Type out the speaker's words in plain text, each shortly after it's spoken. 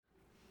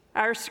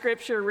Our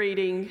scripture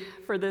reading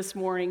for this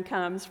morning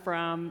comes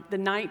from the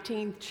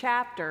 19th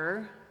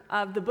chapter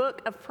of the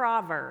book of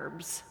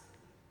Proverbs.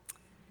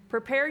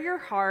 Prepare your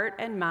heart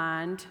and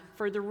mind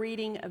for the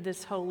reading of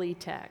this holy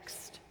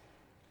text.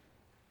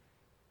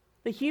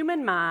 The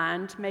human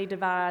mind may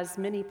devise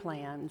many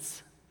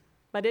plans,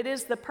 but it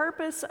is the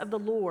purpose of the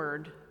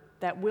Lord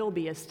that will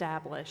be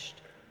established.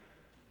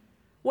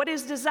 What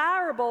is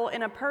desirable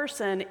in a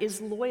person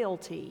is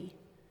loyalty,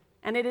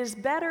 and it is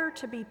better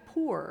to be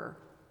poor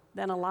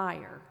than a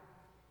liar.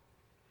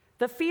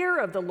 The fear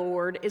of the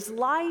Lord is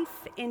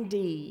life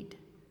indeed.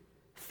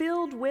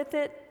 Filled with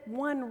it,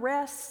 one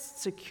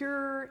rests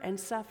secure and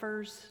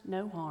suffers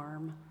no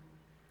harm.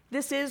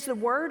 This is the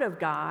word of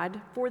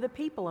God for the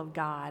people of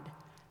God.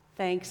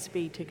 Thanks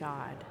be to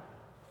God.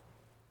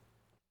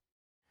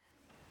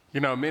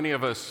 You know, many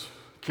of us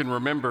can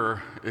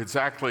remember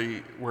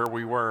exactly where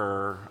we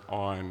were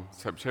on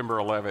September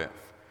 11th,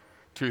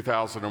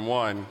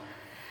 2001.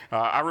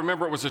 I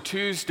remember it was a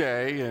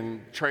Tuesday,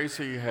 and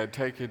Tracy had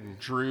taken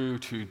Drew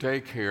to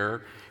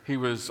daycare. He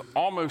was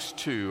almost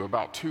 2,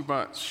 about 2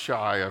 months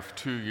shy of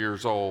 2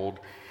 years old.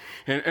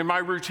 And my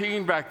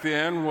routine back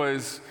then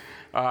was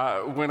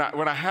when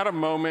I had a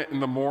moment in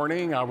the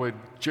morning, I would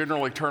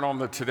generally turn on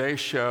the Today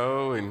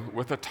Show, and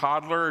with a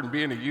toddler and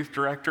being a youth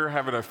director,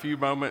 having a few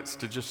moments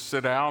to just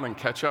sit down and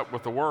catch up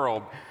with the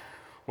world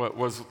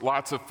was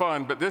lots of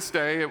fun. But this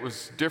day, it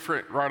was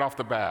different right off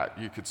the bat.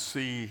 You could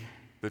see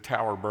the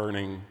tower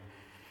burning.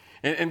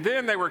 And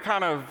then they were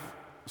kind of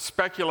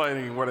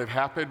speculating what had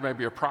happened,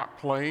 maybe a prop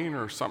plane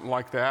or something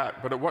like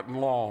that, but it wasn't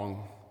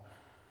long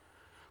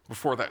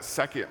before that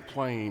second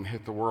plane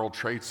hit the World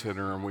Trade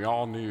Center, and we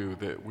all knew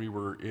that we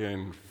were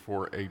in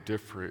for a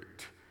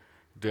different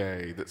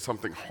day, that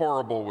something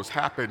horrible was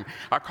happening.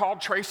 I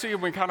called Tracy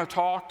and we kind of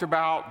talked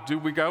about, do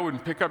we go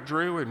and pick up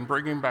Drew and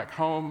bring him back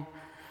home?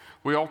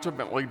 We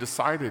ultimately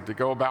decided to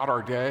go about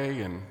our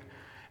day, and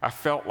I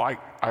felt like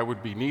I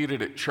would be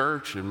needed at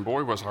church, and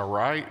boy, was I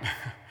right.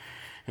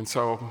 And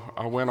so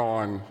I went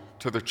on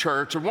to the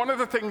church. And one of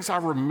the things I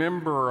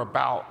remember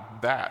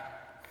about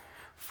that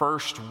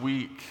first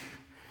week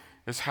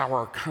is how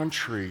our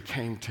country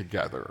came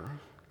together.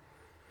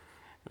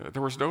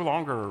 There was no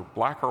longer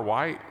black or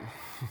white.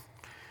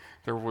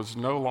 There was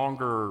no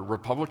longer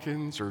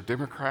Republicans or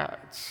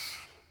Democrats.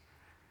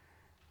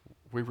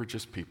 We were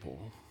just people.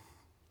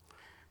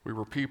 We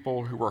were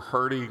people who were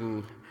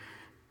hurting,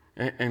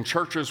 and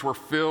churches were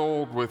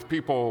filled with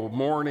people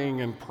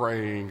mourning and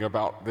praying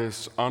about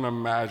this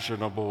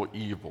unimaginable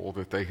evil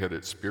that they had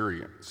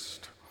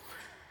experienced.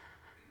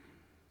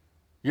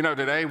 You know,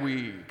 today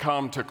we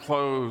come to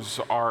close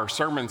our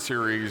sermon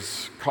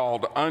series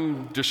called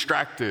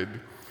Undistracted,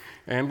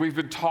 and we've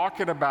been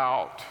talking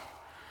about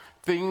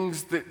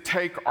things that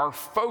take our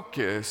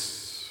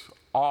focus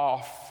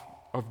off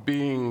of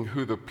being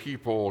who the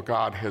people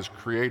God has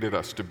created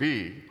us to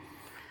be.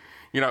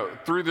 You know,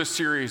 through this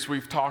series,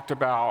 we've talked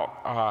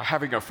about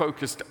having a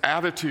focused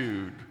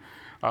attitude.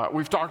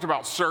 We've talked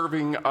about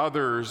serving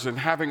others and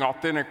having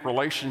authentic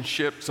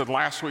relationships. And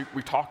last week,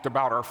 we talked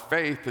about our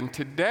faith. And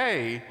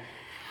today,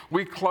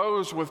 we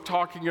close with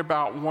talking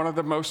about one of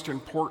the most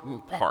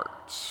important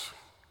parts,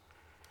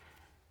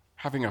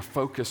 having a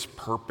focused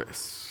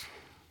purpose.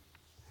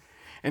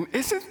 And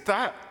isn't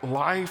that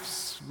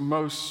life's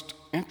most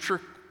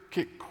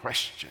intricate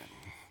question?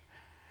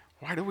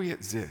 Why do we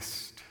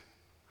exist?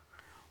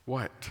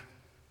 What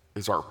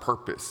is our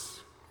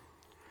purpose?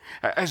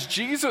 As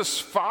Jesus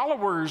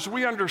followers,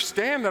 we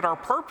understand that our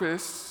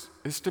purpose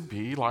is to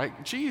be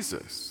like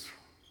Jesus.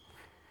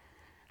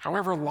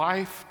 However,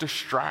 life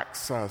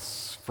distracts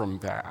us from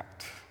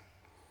that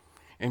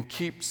and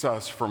keeps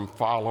us from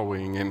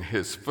following in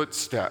his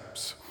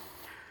footsteps.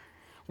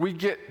 We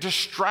get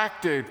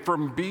distracted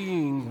from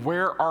being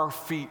where our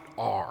feet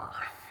are,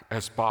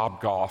 as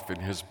Bob Goff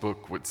in his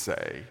book would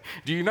say.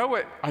 Do you know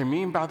what I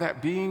mean by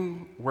that,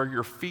 being where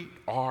your feet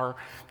are?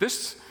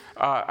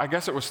 I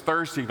guess it was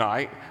Thursday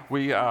night,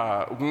 we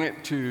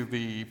went to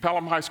the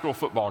Pelham High School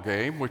football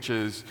game, which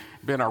has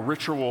been a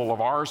ritual of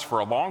ours for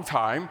a long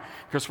time,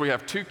 because we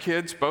have 2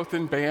 kids, both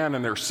in band,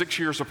 and they're 6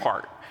 years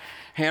apart.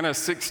 Hannah's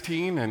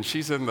 16, and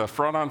she's in the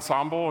front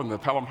ensemble in the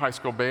Pelham High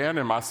School band,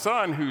 and my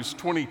son, who's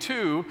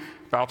 22,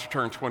 about to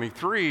turn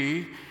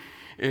 23,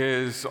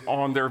 is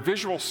on their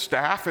visual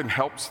staff and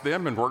helps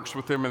them and works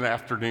with them in the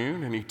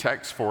afternoon, and he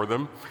texts for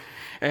them.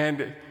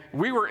 And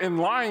we were in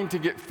line to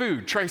get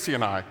food, Tracy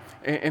and I,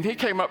 and he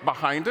came up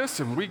behind us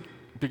and we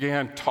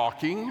began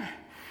talking.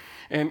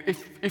 And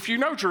if you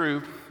know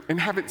Drew and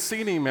haven't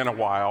seen him in a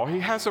while, he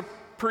has a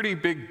pretty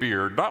big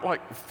beard, not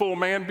like full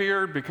man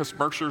beard because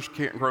Mercers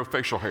can't grow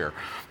facial hair,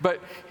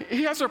 but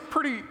he has a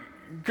pretty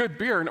good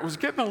beard, and it was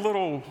getting a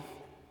little,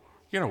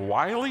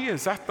 wily,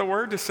 is that the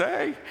word to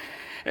say?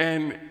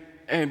 And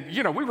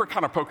we were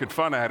kind of poking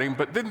fun at him,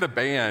 but then the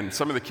band,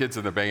 some of the kids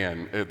in the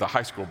band, the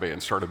high school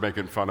band, started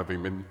making fun of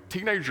him, and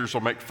teenagers will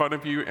make fun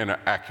of you in an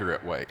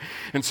accurate way.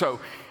 And so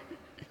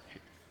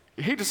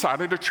he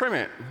decided to trim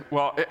it.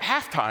 Well, at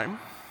halftime,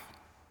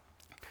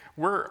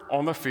 We're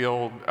on the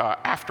field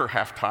after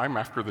halftime,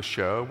 after the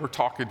show. We're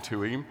talking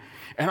to him.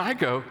 And I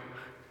go,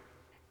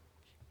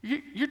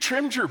 you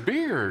trimmed your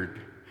beard.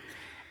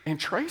 And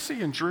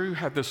Tracy and Drew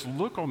had this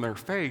look on their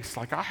face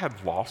like I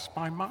had lost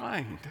my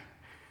mind.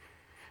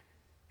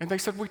 And they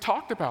said, we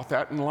talked about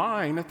that in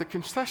line at the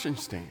concession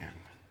stand.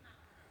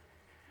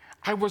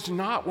 I was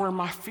not where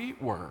my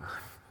feet were.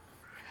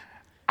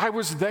 I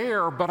was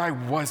there, but I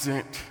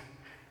wasn't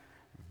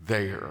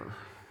there.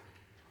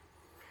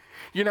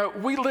 You know,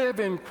 we live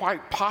in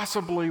quite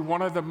possibly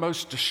one of the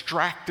most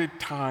distracted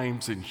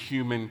times in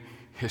human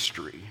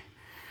history.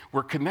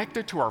 We're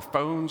connected to our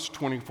phones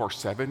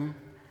 24/7.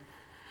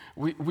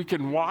 We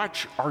can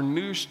watch our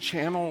news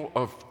channel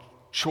of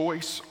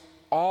choice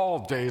all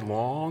day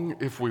long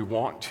if we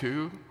want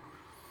to.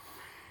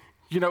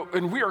 You know,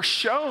 and we are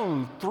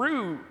shown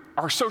through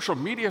our social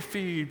media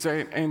feeds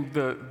and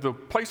the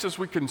places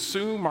we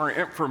consume our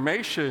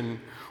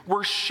information,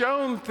 we're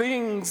shown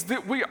things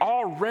that we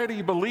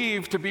already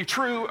believe to be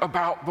true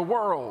about the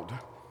world.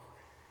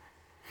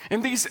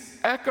 And these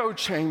echo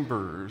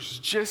chambers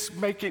just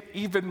make it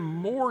even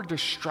more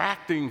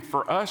distracting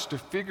for us to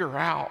figure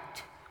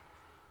out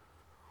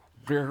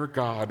where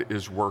God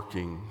is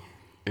working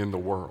in the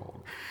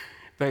world.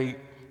 They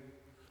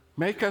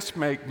make us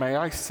make, may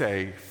I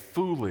say,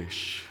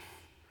 foolish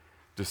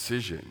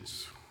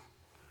decisions.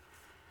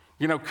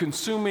 You know,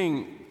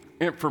 consuming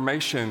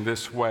information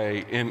this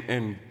way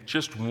in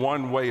just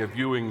one way of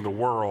viewing the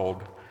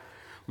world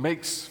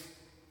makes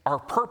our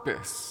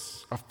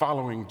purpose of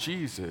following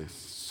Jesus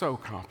so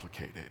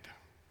complicated.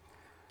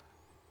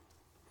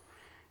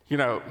 You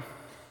know,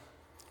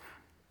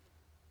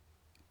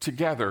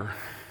 together,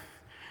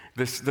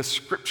 this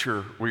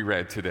scripture we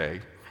read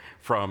today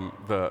from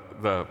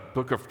the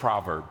book of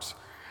Proverbs,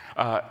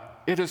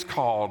 it is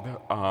called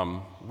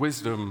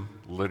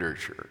wisdom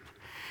literature.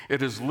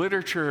 It is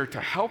literature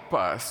to help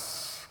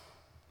us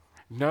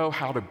know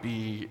how to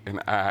be and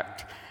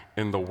act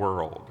in the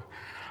world.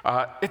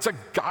 It's a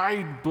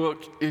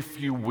guidebook, if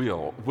you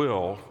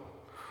will,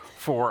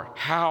 for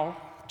how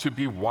to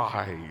be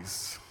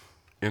wise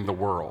in the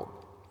world.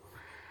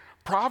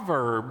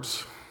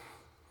 Proverbs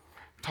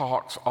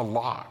talks a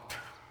lot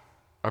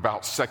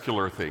about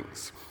secular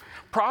things.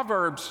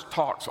 Proverbs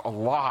talks a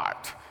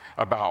lot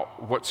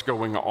about what's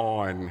going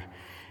on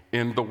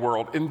in the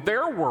world. In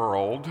their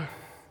world,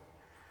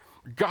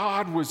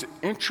 God was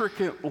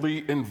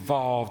intricately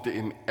involved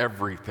in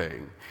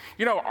everything.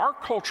 You know, our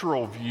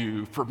cultural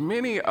view for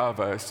many of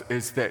us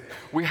is that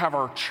we have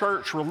our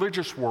church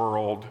religious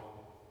world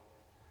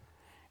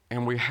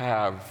and we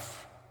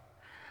have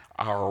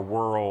our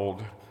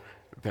world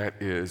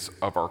that is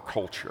of our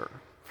culture.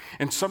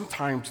 And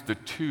sometimes the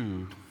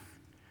two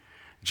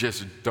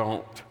just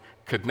don't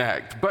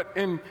connect. But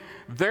in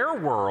their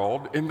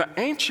world, in the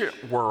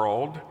ancient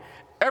world,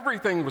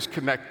 everything was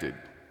connected.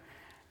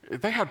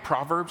 They had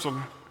proverbs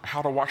on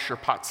how to wash your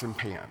pots and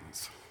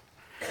pans.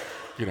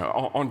 You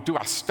know, on do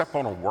I step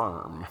on a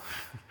worm?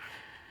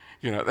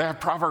 You know, they have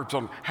proverbs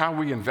on how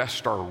we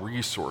invest our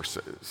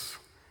resources.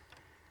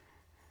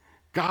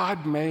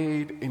 God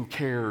made and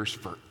cares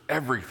for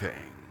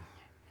everything,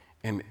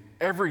 and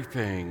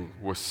everything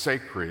was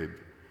sacred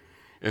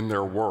in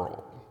their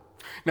world.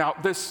 Now,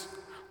 this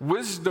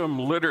wisdom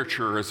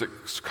literature, as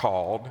it's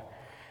called,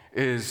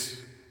 is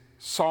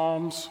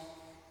Psalms,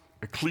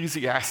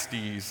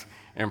 Ecclesiastes,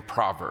 and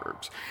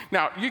Proverbs.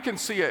 Now, you can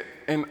see it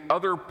in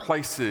other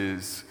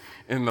places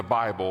in the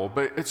Bible,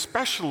 but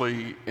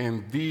especially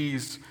in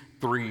these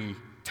three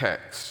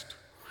texts.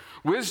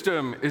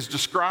 Wisdom is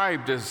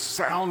described as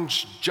sound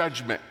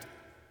judgment,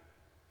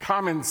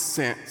 common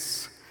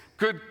sense,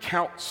 good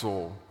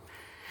counsel,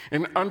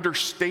 and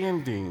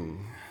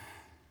understanding,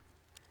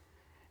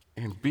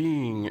 and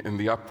being in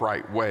the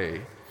upright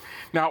way.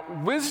 Now,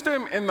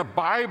 wisdom in the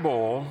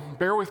Bible,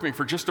 bear with me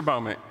for just a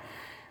moment,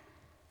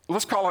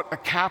 let's call it a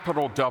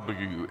capital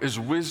W, is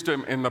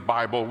wisdom in the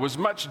Bible, was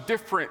much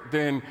different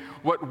than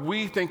what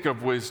we think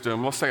of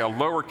wisdom, let's say a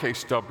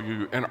lowercase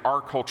w, in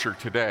our culture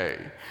today.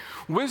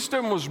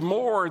 Wisdom was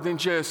more than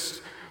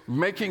just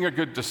making a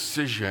good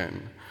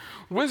decision.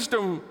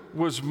 Wisdom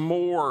was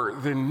more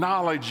than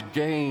knowledge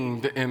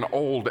gained in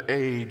old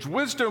age.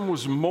 Wisdom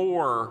was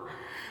more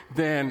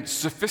than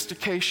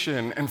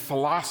sophistication and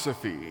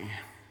philosophy.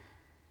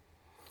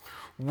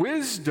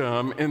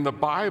 Wisdom in the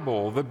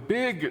Bible, the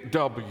big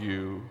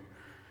W,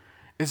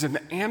 is an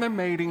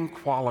animating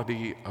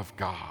quality of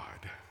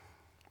God.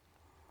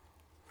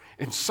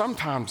 And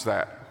sometimes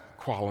that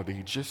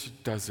quality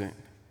just doesn't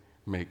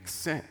make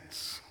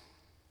sense.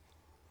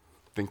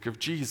 Think of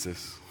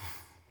Jesus.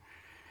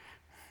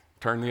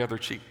 Turn the other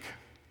cheek.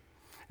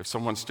 If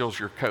someone steals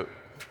your coat,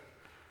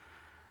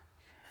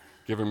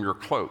 give them your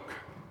cloak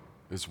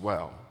as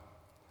well.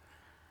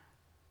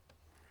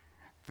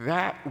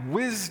 That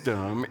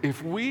wisdom,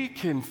 if we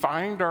can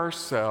find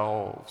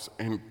ourselves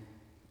and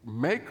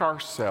make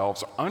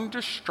ourselves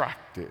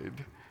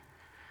undistracted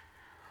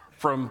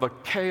from the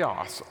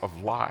chaos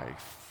of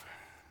life,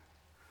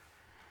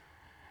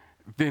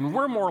 then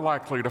we're more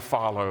likely to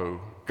follow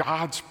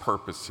God's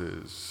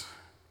purposes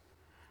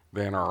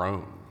than our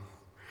own.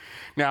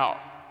 Now,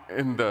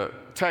 in the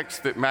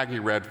text that Maggie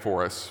read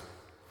for us,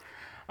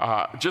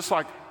 just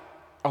like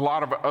a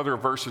lot of other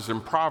verses in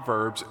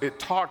Proverbs, it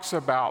talks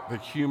about the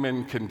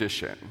human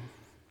condition,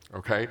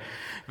 okay?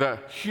 The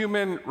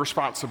human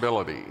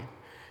responsibility.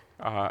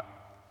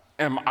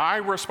 Am I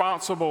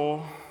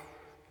responsible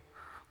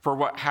for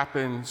what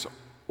happens,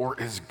 or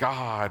is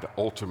God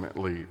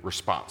ultimately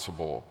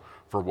responsible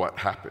for what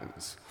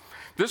happens?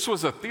 This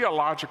was a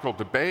theological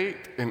debate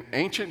in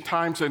ancient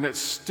times, and it's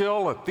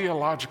still a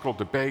theological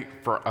debate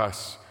for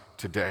us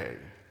today.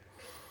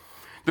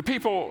 The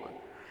people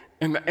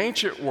in the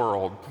ancient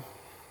world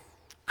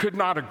could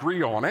not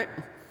agree on it,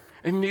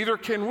 and neither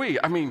can we.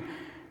 I mean,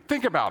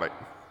 think about it.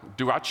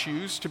 Do I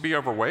choose to be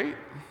overweight?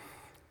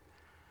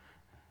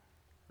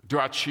 Do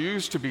I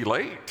choose to be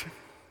late?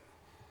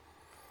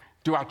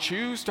 Do I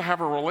choose to have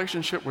a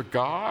relationship with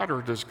God,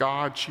 or does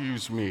God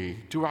choose me?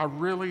 Do I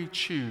really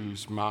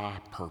choose my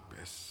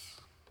purpose?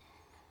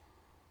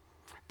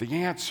 The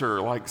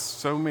answer, like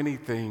so many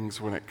things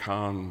when it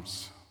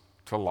comes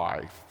to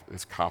life,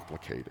 is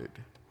complicated.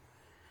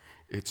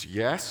 It's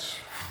yes,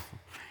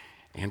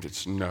 and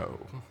it's no.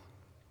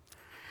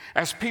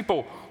 As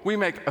people, we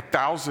make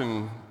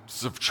thousands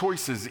of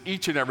choices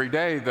each and every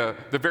day.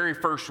 The very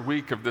first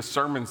week of this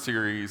sermon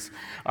series,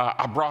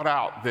 I brought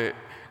out that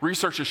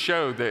researchers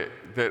show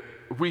that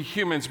we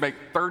humans make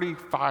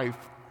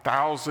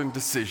 35,000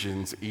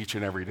 decisions each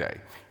and every day.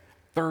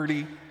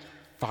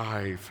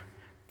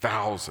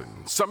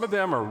 35,000. Some of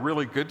them are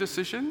really good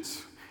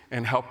decisions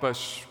and help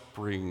us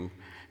bring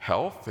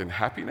health and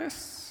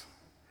happiness.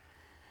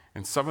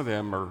 And some of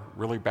them are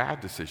really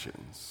bad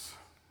decisions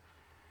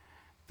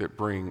that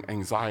bring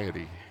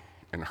anxiety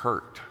and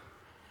hurt.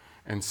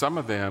 And some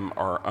of them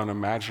are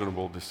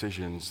unimaginable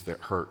decisions that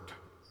hurt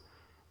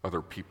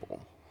other people.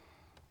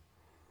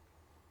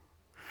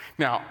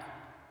 Now,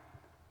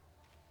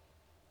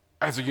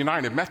 as a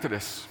United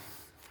Methodist,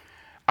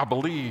 I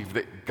believe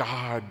that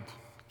God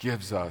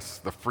gives us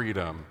the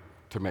freedom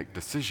to make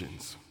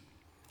decisions.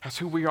 That's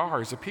who we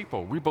are as a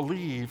people. We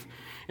believe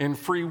in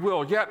free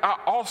will. Yet I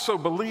also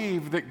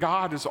believe that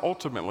God is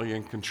ultimately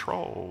in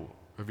control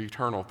of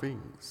eternal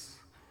things.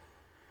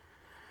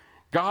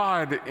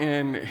 God,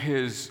 in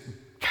his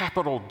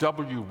capital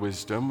W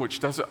wisdom, which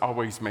doesn't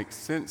always make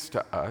sense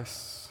to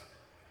us,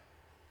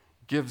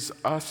 gives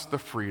us the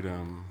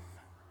freedom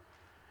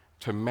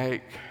to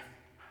make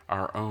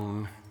our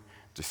own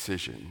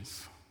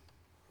decisions,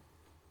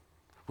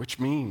 which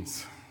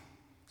means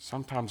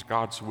sometimes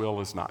God's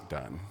will is not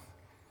done.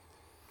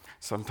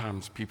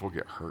 Sometimes people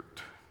get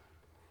hurt.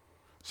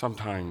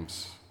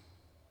 Sometimes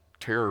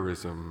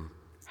terrorism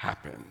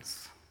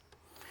happens.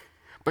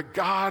 But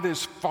God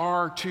is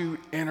far too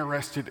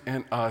interested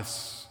in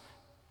us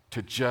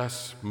to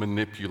just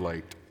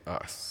manipulate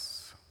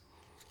us.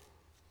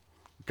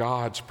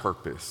 God's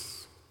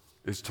purpose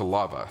is to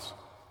love us.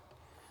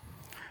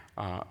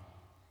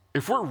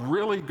 If we're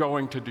really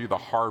going to do the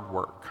hard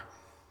work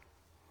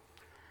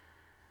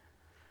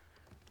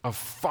of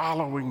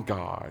following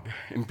God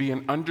and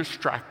being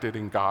undistracted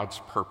in God's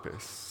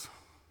purpose,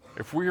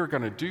 if we are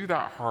going to do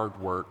that hard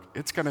work,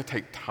 it's going to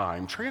take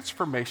time.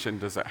 Transformation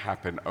doesn't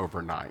happen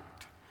overnight.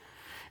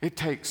 It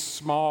takes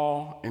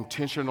small,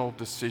 intentional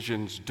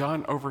decisions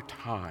done over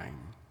time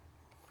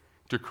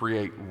to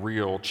create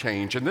real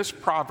change. And this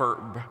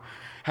proverb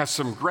has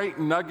some great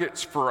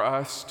nuggets for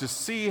us to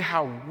see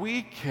how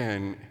we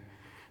can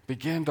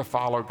begin to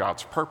follow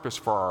God's purpose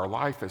for our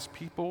life as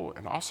people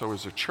and also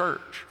as a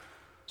church,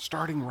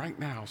 starting right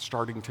now,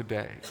 starting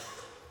today.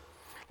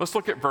 Let's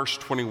look at verse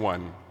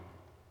 21.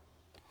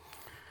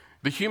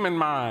 The human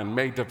mind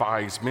may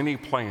devise many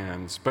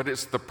plans, but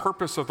it's the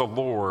purpose of the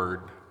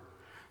Lord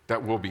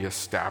that will be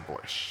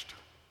established.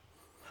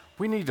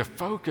 We need to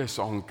focus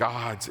on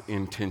God's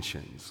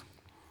intentions.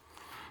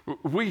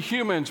 We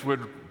humans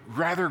would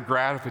rather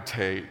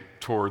gravitate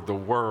toward the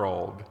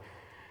world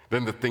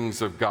than the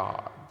things of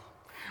God.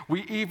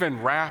 We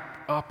even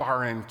wrap up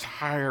our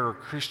entire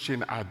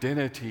Christian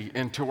identity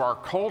into our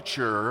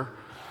culture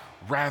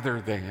rather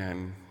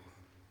than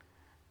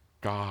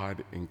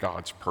God and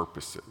God's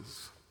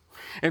purposes.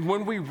 And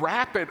when we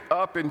wrap it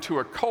up into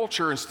a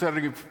culture instead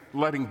of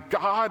letting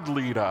God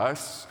lead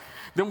us,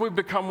 then we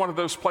become one of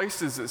those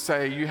places that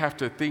say you have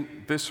to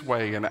think this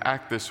way and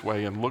act this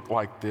way and look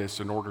like this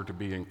in order to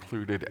be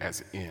included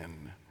as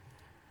in.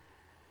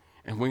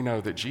 And we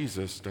know that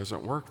Jesus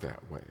doesn't work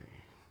that way.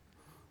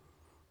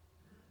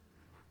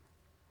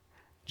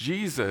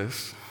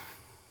 Jesus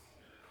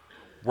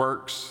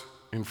works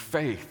in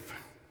faith,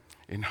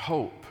 in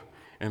hope,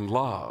 in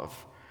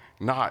love,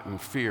 not in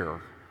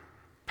fear,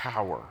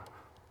 power,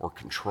 or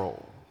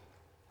control.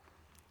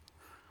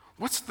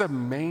 What's the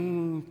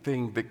main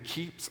thing that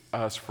keeps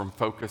us from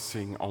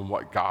focusing on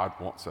what God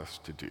wants us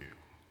to do?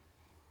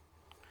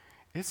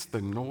 It's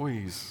the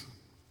noise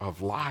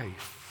of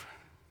life.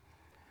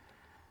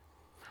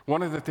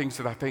 One of the things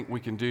that I think we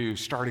can do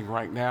starting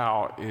right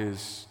now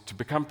is to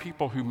become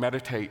people who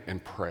meditate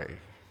and pray.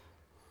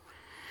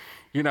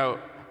 You know,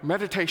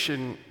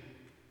 meditation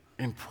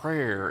in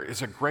prayer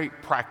is a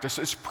great practice.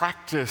 It's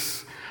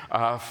practice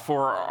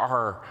for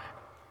our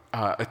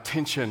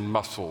attention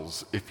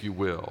muscles, if you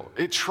will.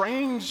 It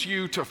trains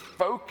you to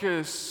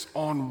focus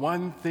on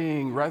one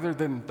thing rather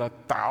than the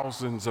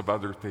thousands of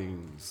other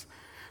things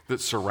that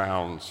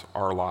surrounds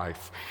our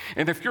life.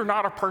 And if you're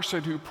not a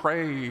person who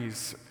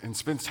prays and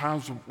spends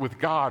time with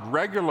God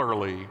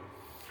regularly,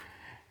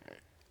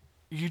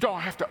 you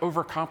don't have to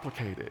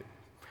overcomplicate it.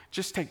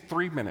 Just take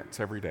 3 minutes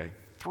every day.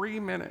 3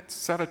 minutes,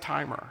 set a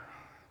timer,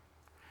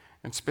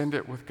 and spend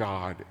it with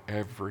God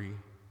every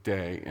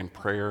day in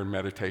prayer and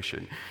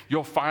meditation.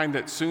 You'll find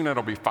that soon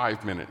it'll be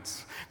 5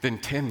 minutes, then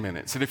 10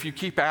 minutes. And if you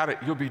keep at it,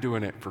 you'll be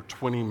doing it for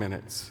 20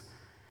 minutes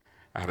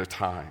at a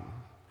time.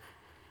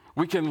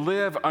 We can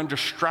live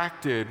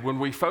undistracted when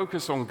we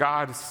focus on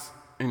God's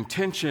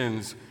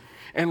intentions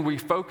and we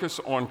focus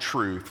on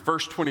truth.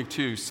 Verse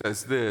 22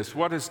 says this: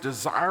 what is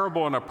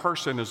desirable in a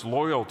person is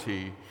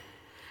loyalty,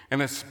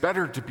 and it's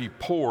better to be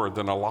poor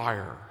than a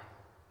liar.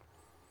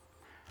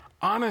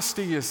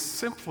 Honesty is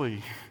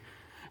simply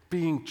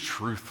being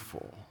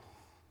truthful,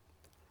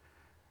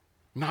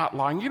 not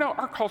lying. You know,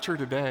 our culture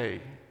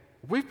today,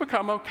 we've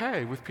become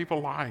okay with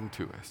people lying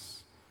to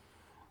us.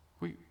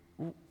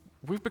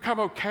 We've become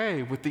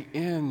okay with the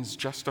ends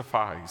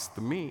justifies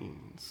the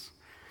means.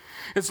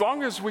 As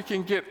long as we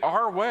can get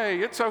our way,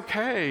 it's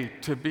okay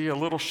to be a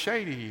little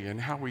shady in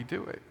how we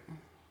do it.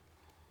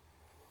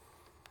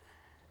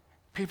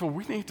 People,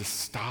 we need to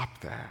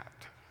stop that.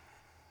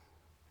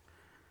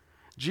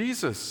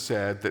 Jesus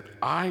said that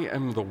I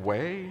am the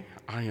way,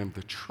 I am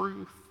the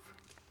truth,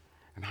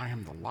 and I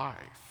am the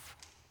life.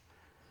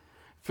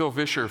 Phil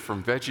Vischer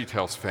from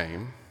VeggieTales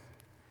fame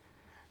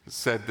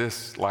said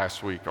this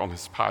last week on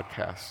his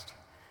podcast.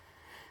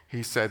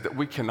 He said that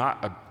we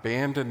cannot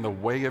abandon the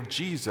way of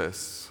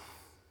Jesus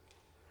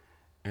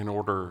in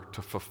order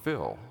to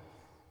fulfill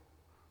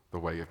the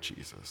way of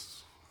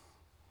Jesus.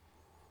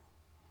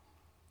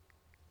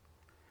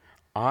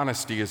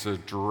 Honesty is a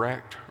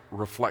direct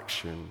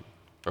reflection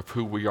of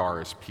who we are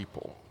as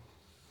people.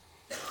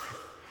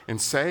 And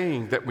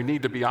saying that we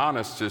need to be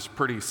honest is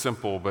pretty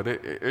simple, but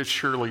it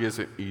surely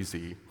isn't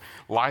easy.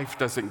 Life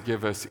doesn't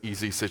give us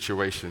easy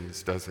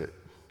situations, does it?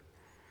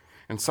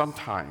 And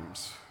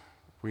sometimes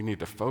we need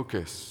to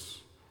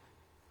focus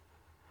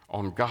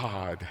on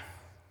God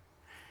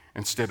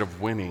instead of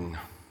winning.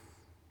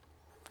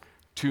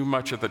 Too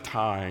much of the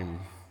time,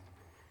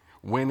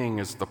 winning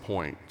is the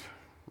point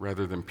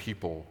rather than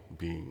people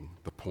being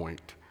the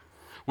point.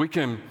 We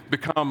can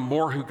become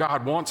more who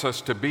God wants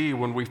us to be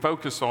when we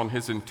focus on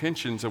his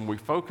intentions and we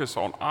focus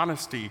on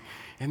honesty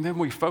and then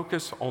we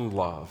focus on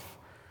love.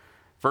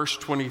 Verse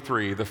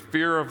 23, the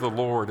fear of the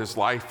Lord is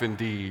life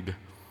indeed.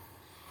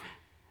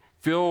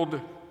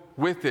 Filled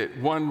with it,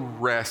 one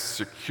rests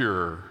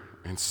secure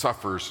and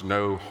suffers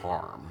no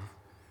harm.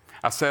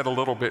 I said a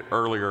little bit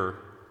earlier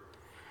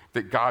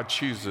that God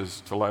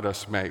chooses to let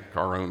us make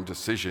our own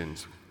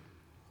decisions.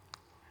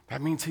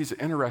 That means he's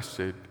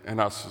interested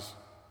in us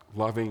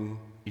loving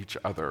each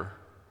other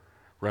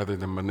rather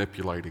than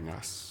manipulating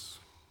us.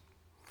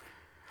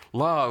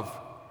 Love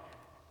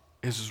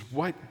is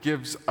what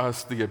gives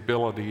us the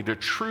ability to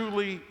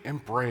truly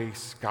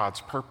embrace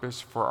God's purpose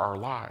for our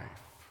life,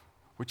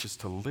 which is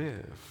to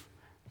live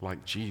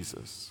like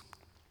Jesus.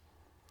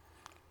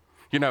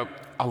 You know,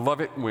 I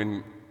love it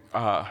when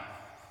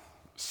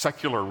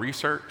secular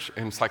research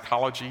and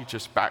psychology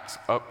just backs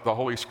up the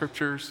Holy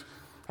Scriptures.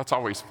 That's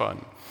always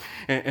fun.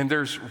 And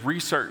there's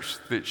research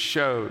that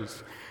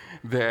shows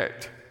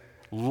that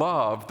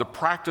love, the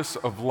practice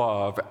of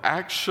love,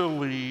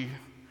 actually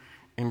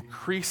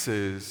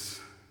increases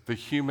the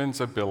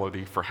human's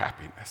ability for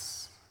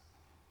happiness.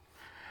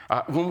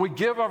 When we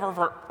give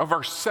of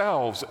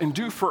ourselves and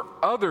do for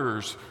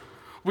others,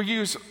 we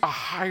use a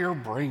higher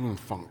brain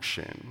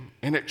function,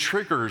 and it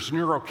triggers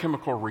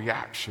neurochemical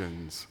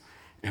reactions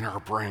in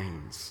our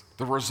brains.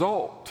 The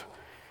result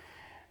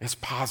is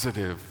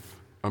positive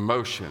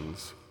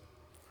emotions.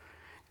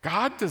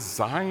 God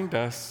designed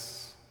us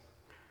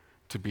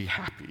to be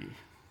happy,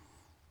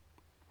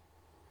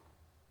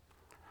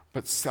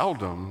 but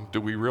seldom do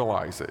we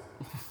realize it.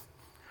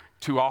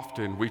 Too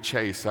often we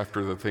chase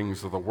after the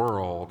things of the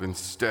world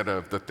instead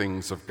of the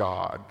things of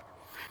God.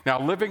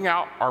 Now, living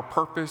out our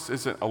purpose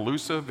isn't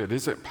elusive, it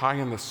isn't pie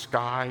in the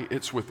sky,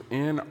 it's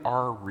within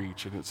our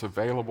reach, and it's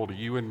available to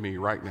you and me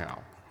right now.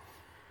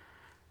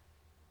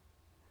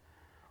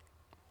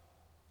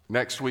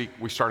 Next week,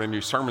 we start a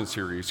new sermon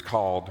series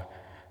called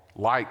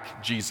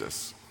Like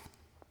Jesus.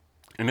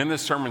 And in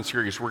this sermon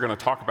series, we're going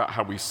to talk about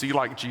how we see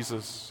like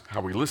Jesus, how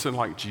we listen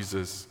like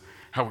Jesus,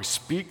 how we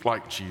speak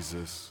like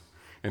Jesus,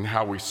 and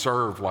how we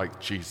serve like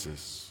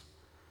Jesus,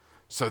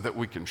 so that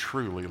we can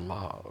truly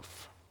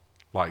love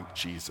like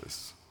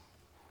Jesus.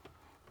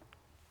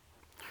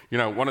 You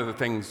know, one of the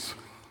things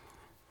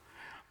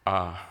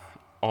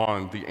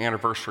on the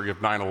anniversary of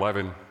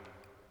 9/11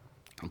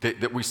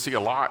 that we see a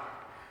lot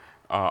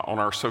on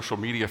our social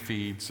media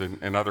feeds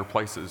and other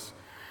places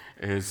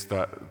is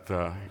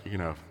the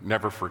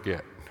never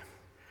forget.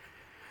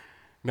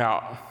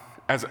 Now,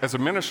 as a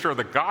minister of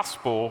the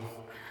gospel,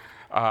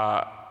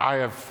 I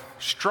have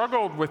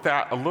struggled with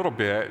that a little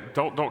bit.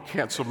 Don't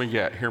cancel me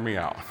yet. Hear me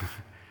out.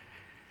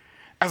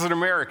 As an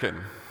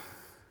American,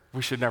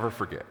 we should never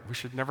forget. We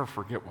should never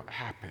forget what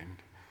happened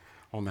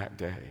on that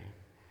day.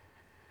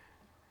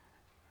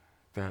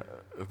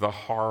 The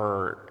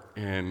horror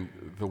and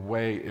the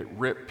way it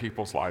ripped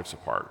people's lives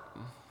apart.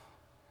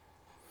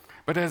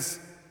 But as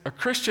a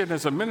Christian,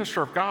 as a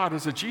minister of God,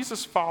 as a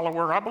Jesus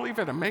follower, I believe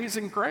in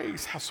amazing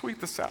grace. How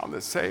sweet the sound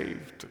that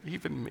saved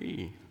even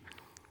me.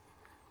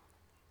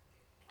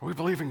 We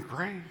believe in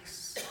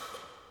grace.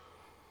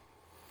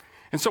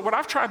 And so what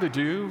I've tried to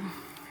do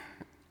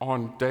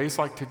on days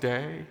like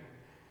today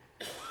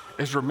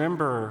is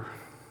remember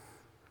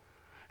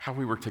how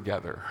we were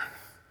together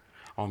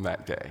on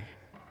that day.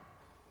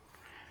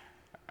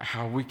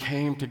 How we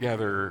came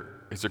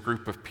together as a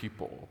group of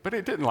people. But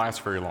it didn't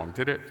last very long,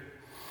 did it?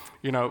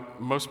 You know,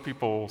 most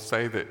people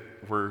say that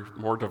we're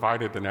more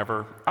divided than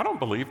ever. I don't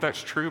believe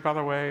that's true, by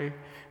the way,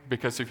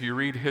 because if you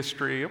read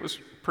history, it was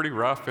pretty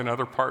rough in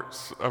other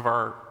parts of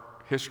our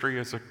history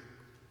as a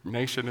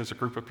nation, as a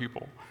group of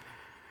people.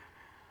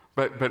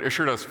 But it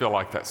sure does feel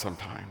like that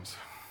sometimes.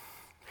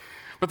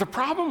 But the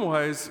problem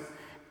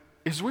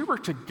is we were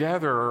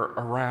together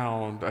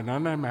around an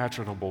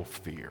unimaginable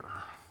fear.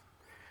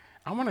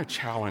 I want to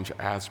challenge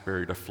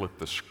Asbury to flip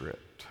the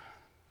script.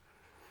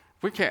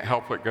 We can't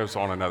help what goes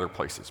on in other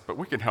places, but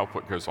we can help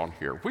what goes on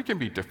here. We can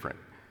be different.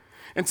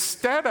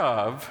 Instead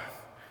of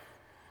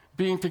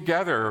being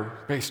together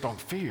based on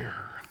fear,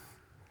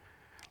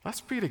 let's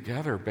be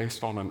together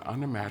based on an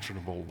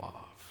unimaginable love.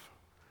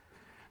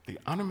 The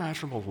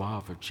unimaginable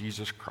love of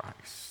Jesus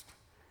Christ,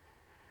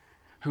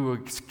 who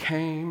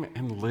came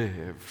and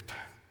lived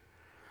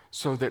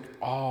so that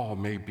all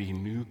may be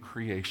new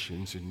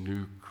creations and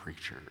new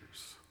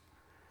creatures.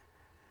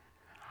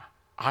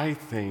 I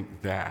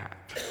think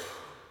that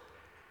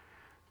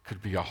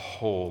could be a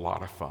whole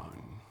lot of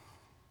fun.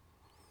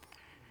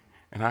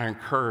 And I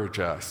encourage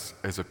us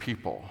as a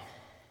people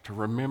to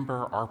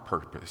remember our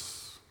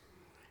purpose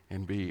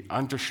and be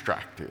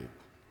undistracted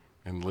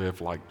and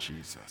live like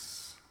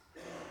Jesus.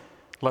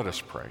 Let us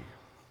pray.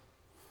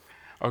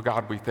 Oh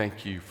God, we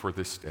thank you for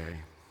this day.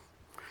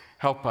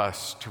 Help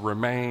us to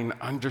remain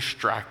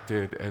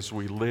undistracted as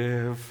we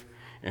live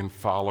and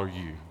follow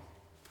you.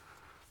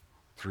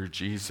 Through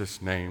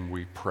Jesus' name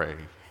we pray.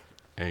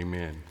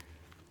 Amen.